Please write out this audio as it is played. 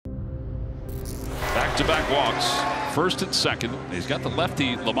back-to-back walks. First and second. He's got the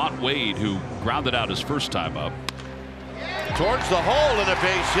lefty Lamont Wade, who grounded out his first time up. Towards the hole and a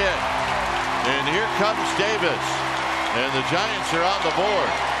base hit. And here comes Davis. And the Giants are on the board.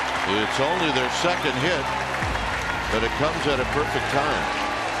 It's only their second hit, but it comes at a perfect time.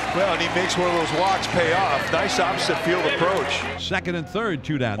 Well, and he makes one of those walks pay off. Nice opposite field approach. Second and third,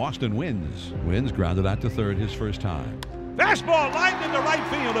 2 down. Austin wins. Wins grounded out to third his first time. Fastball lined into right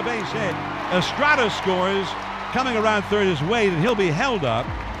field, a base hit. Estrada scores. Coming around third is Wade, and he'll be held up.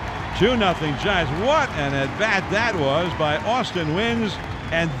 2-0 Giants. What an at-bat that was by Austin Wins,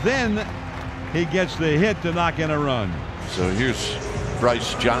 and then he gets the hit to knock in a run. So here's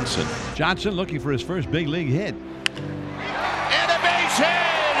Bryce Johnson. Johnson looking for his first big league hit. And a base hit,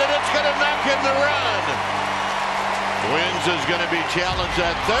 and it's going to knock in the run. Wins is going to be challenged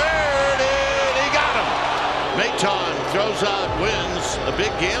at third, and he got him. Maton throws out Wins, a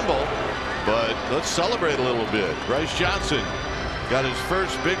big gamble, but let's celebrate a little bit. Bryce Johnson got his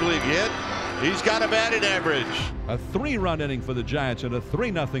first big league hit. He's got a batting average. A 3-run inning for the Giants and a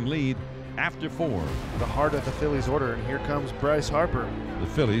 3-0 lead after 4. The heart of the Phillies order, and here comes Bryce Harper. The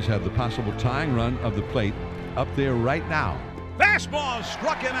Phillies have the possible tying run of the plate up there right now. Fastball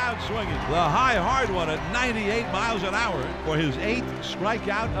struck him out swinging. The high hard one at 98 miles an hour for his 8th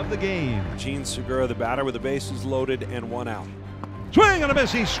strikeout of the game. Gene Segura, the batter, with the bases loaded and 1 out. Swing and a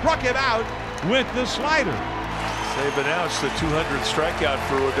miss. He struck him out with the slider. They've announced the 200 strikeout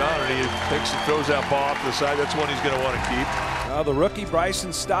for Rodon, and he takes and throws that ball off to the side. That's one he's going to want to keep. The rookie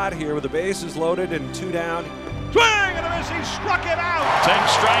Bryson Stott here with the bases loaded and 2 down. Swing and a miss. He struck him out. 10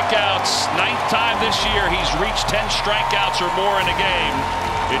 strikeouts. 9th time this year he's reached 10 strikeouts or more in a game.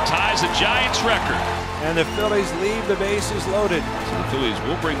 It ties the Giants record. And the Phillies leave the bases loaded. So the Phillies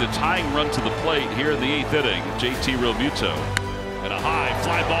will bring the tying run to the plate here in the 8th inning. JT Realmuto. And a high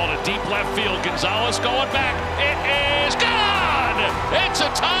fly ball to deep left field. Gonzalez going back. It is gone! It's a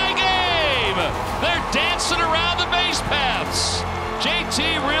tie game! They're dancing around the base paths.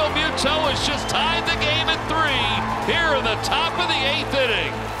 JT Realmuto has just tied the game at 3 here in the top of the 8th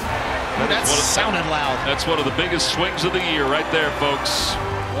inning. That sounded loud. That's one of the biggest swings of the year right there, folks.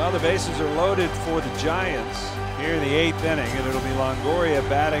 Well, the bases are loaded for the Giants here in the 8th inning, and it'll be Longoria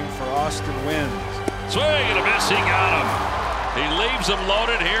batting for Austin Wins. Swing and a miss. He got him. He leaves them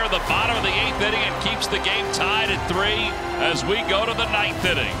loaded here at the bottom of the 8th inning and keeps the game tied at 3 as we go to the 9th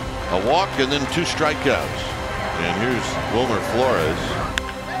inning. A walk and then 2 strikeouts. And here's Wilmer Flores.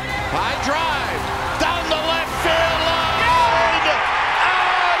 High drive down the left field line.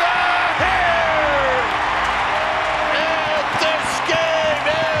 Out of here. And this game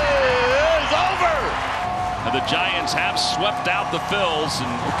is over. And the Giants have swept out the Phils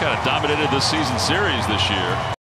and kind of dominated the season series this year.